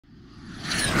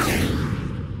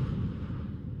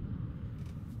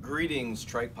Greetings,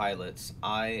 trike pilots.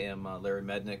 I am Larry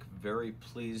Mednick, very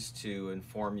pleased to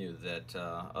inform you that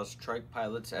us trike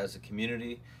pilots as a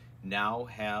community now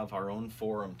have our own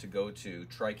forum to go to,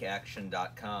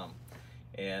 trikeaction.com.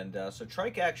 And so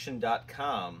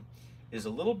trikeaction.com is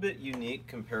a little bit unique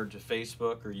compared to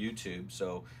Facebook or YouTube.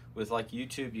 So with like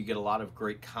YouTube, you get a lot of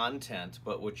great content,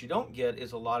 but what you don't get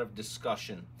is a lot of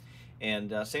discussion.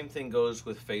 And same thing goes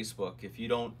with Facebook. If you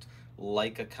don't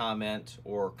like a comment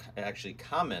or actually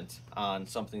comment on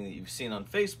something that you've seen on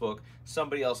Facebook,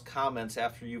 somebody else comments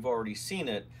after you've already seen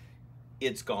it,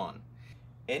 it's gone.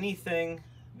 Anything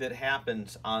that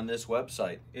happens on this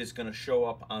website is going to show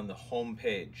up on the home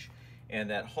page, and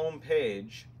that home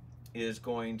page is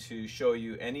going to show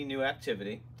you any new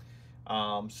activity.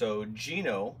 So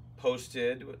Gino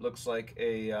posted what looks like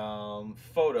a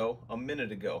photo a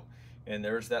minute ago, and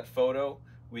there's that photo.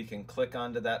 We can click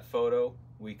onto that photo,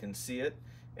 we can see it,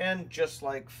 and just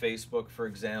like Facebook, for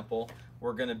example,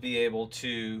 we're going to be able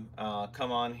to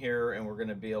come on here and we're going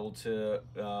to be able to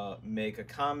make a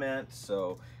comment.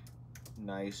 So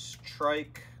nice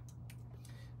trike,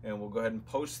 and we'll go ahead and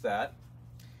post that.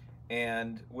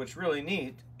 And what's really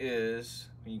neat is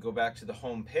when you go back to the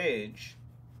home page,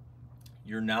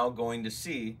 you're now going to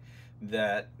see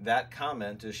that that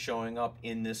comment is showing up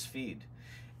in this feed.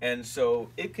 And so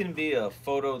it can be a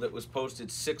photo that was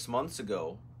posted 6 months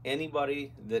ago.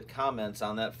 Anybody that comments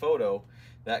on that photo,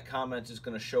 that comment is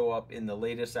going to show up in the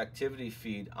latest activity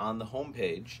feed on the home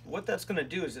page. What that's going to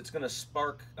do is it's going to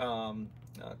spark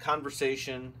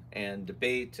conversation and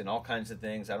debate and all kinds of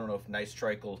things. I don't know if Nice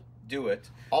Trike will do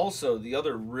it. Also, the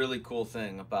other really cool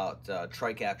thing about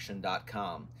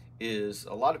trikeaction.com is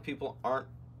a lot of people aren't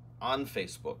on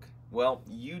Facebook. Well,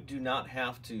 you do not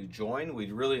have to join.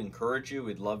 We'd really encourage you.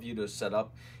 We'd love you to set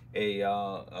up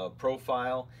a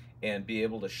profile and be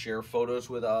able to share photos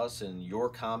with us and your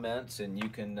comments, and you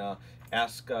can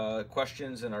ask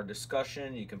questions in our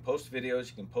discussion. You can post videos,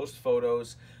 you can post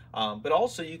photos, but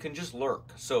also you can just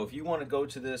lurk. So if you want to go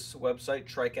to this website,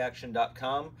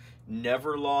 trikeaction.com,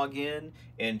 never log in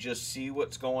and just see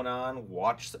what's going on,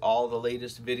 watch all the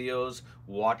latest videos,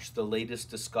 watch the latest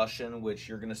discussion, which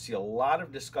you're going to see a lot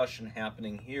of discussion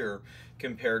happening here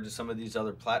compared to some of these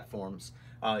other platforms.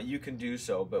 You can do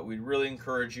so, but we really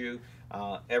encourage you.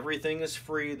 Everything is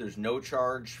free. There's no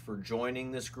charge for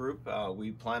joining this group.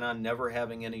 We plan on never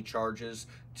having any charges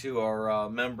to our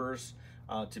members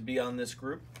to be on this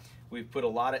group. We've put a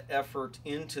lot of effort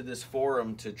into this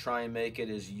forum to try and make it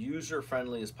as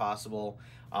user-friendly as possible.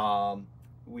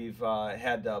 We've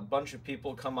had a bunch of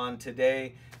people come on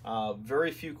today.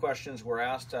 Very few questions were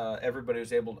asked. Everybody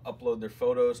was able to upload their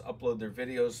photos, upload their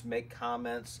videos, make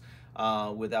comments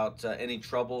without any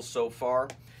trouble so far.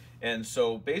 And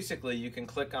so basically you can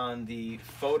click on the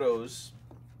photos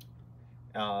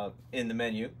in the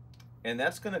menu, and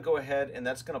that's going to go ahead and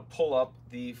that's going to pull up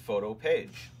the photo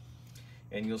page.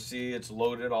 And you'll see it's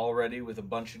loaded already with a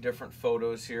bunch of different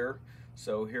photos here.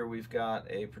 So here we've got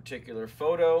a particular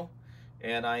photo,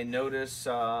 and I notice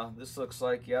this looks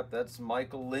like, yep, that's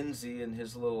Michael Lindsay in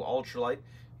his little ultralight.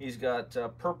 He's got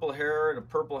purple hair and a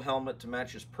purple helmet to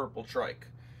match his purple trike.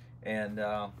 And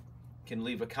can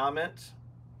leave a comment.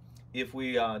 If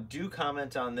we do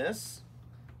comment on this,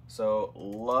 so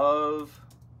love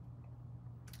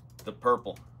the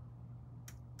purple,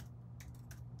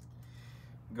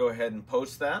 go ahead and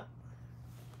post that.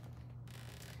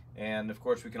 And of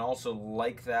course we can also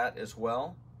like that as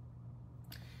well.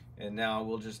 And now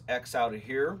we'll just X out of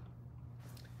here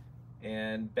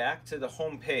and back to the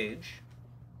home page,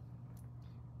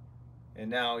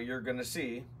 and now you're going to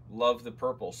see love the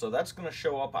purple. So that's going to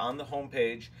show up on the home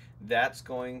page. That's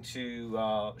going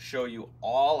to show you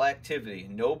all activity.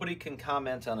 Nobody can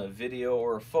comment on a video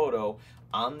or a photo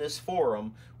on this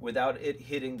forum without it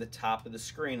hitting the top of the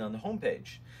screen on the home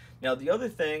page. Now, the other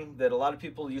thing that a lot of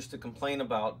people used to complain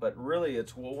about, but really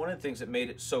it's one of the things that made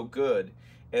it so good,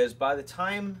 is by the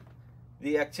time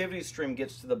the activity stream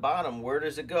gets to the bottom, where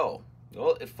does it go?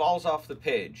 Well, it falls off the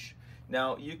page.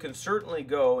 Now, you can certainly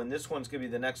go, and this one's going to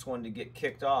be the next one to get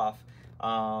kicked off,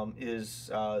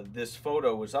 this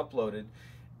photo was uploaded.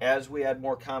 As we add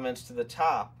more comments to the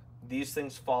top, these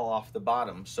things fall off the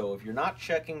bottom. So if you're not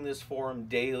checking this forum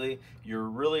daily, you're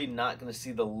really not going to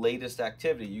see the latest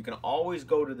activity. You can always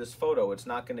go to this photo. It's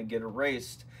not going to get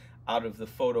erased out of the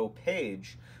photo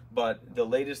page, but the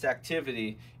latest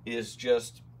activity is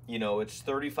just, you know, it's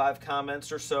 35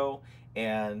 comments or so,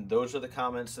 and those are the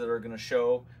comments that are going to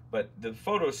show, but the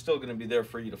photo is still going to be there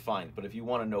for you to find. But if you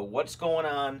want to know what's going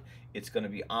on, it's going to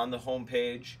be on the home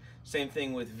page. Same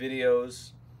thing with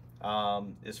videos.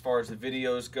 As far as the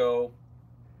videos go,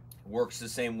 Works the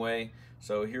same way.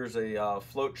 So here's a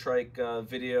float trike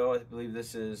video. I believe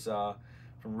this is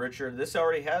from Richard. This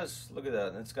already has, look at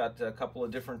that, it's got a couple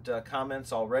of different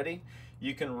comments already.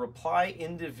 You can reply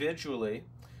individually.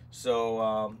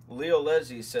 So Leo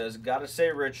Leslie says, gotta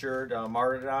say, Richard,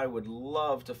 Martin and I would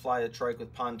love to fly a trike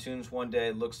with pontoons one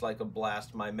day. Looks like a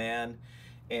blast, my man.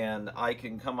 And I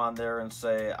can come on there and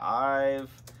say,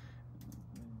 I've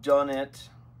done it,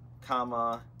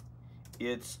 comma,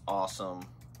 it's awesome,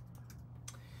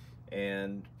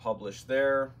 and publish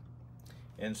there.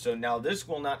 And so now this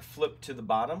will not flip to the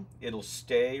bottom. It'll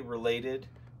stay related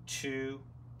to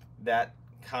that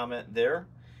comment there.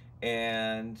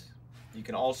 And you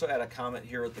can also add a comment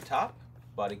here at the top.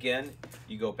 But again,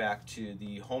 you go back to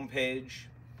the home page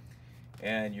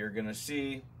and you're gonna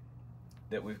see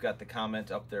that we've got the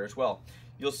comment up there as well.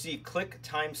 You'll see click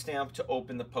timestamp to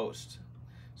open the post.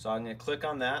 So I'm gonna click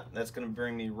on that. That's gonna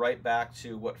bring me right back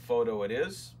to what photo it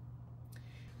is.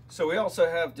 So we also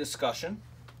have discussion,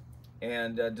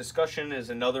 and discussion is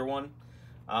another one.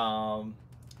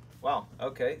 Wow,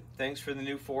 okay, thanks for the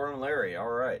new forum, Larry. All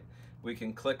right, we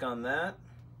can click on that.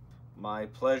 My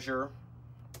pleasure.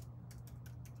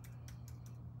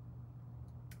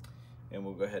 And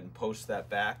we'll go ahead and post that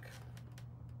back.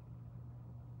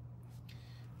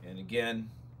 And again,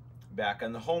 back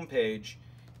on the home page,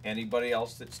 anybody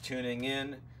else that's tuning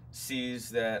in sees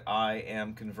that I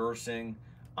am conversing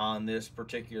on this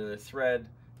particular thread.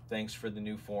 Thanks for the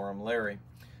new forum, Larry.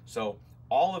 So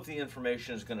all of the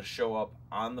information is going to show up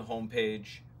on the home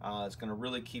page. It's going to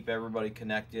really keep everybody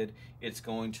connected. It's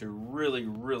going to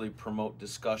really promote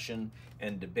discussion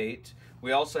and debate.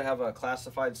 We also have a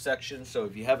classified section, so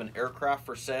if you have an aircraft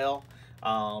for sale,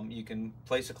 you can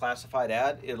place a classified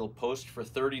ad. It'll post for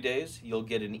 30 days. You'll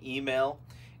get an email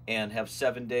and have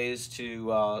 7 days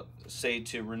to say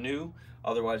to renew.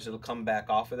 Otherwise, it'll come back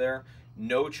off of there.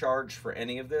 No charge for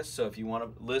any of this. So if you want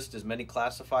to list as many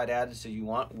classified ads as you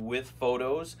want with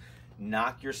photos,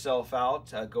 knock yourself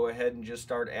out. Go ahead and just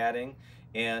start adding.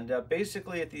 And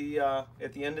basically, at the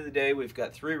end of the day, we've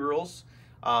got 3 rules.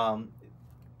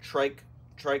 Trike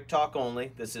talk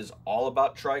only. This is all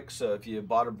about trikes. So if you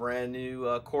bought a brand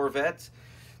new Corvette,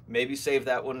 maybe save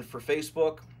that one for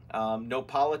Facebook. No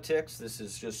politics. This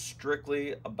is just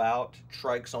strictly about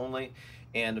trikes only.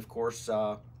 And of course,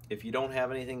 if you don't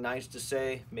have anything nice to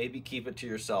say, maybe keep it to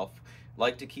yourself.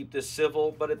 Like to keep this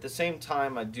civil, but at the same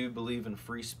time, I do believe in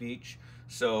free speech.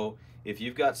 So if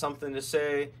you've got something to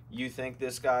say, you think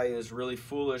this guy is really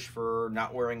foolish for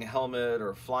not wearing a helmet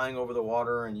or flying over the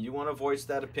water, and you want to voice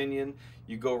that opinion,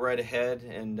 you go right ahead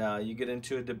and you get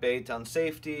into a debate on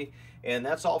safety, and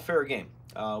that's all fair game.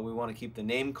 We want to keep the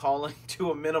name calling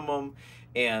to a minimum,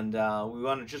 and we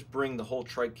want to just bring the whole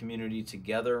trike community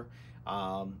together.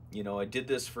 You know, I did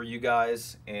this for you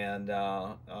guys, and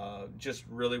just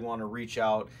really want to reach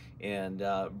out and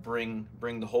bring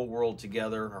the whole world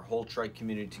together, our whole trike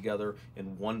community together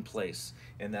in one place,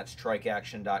 and that's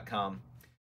trikeaction.com.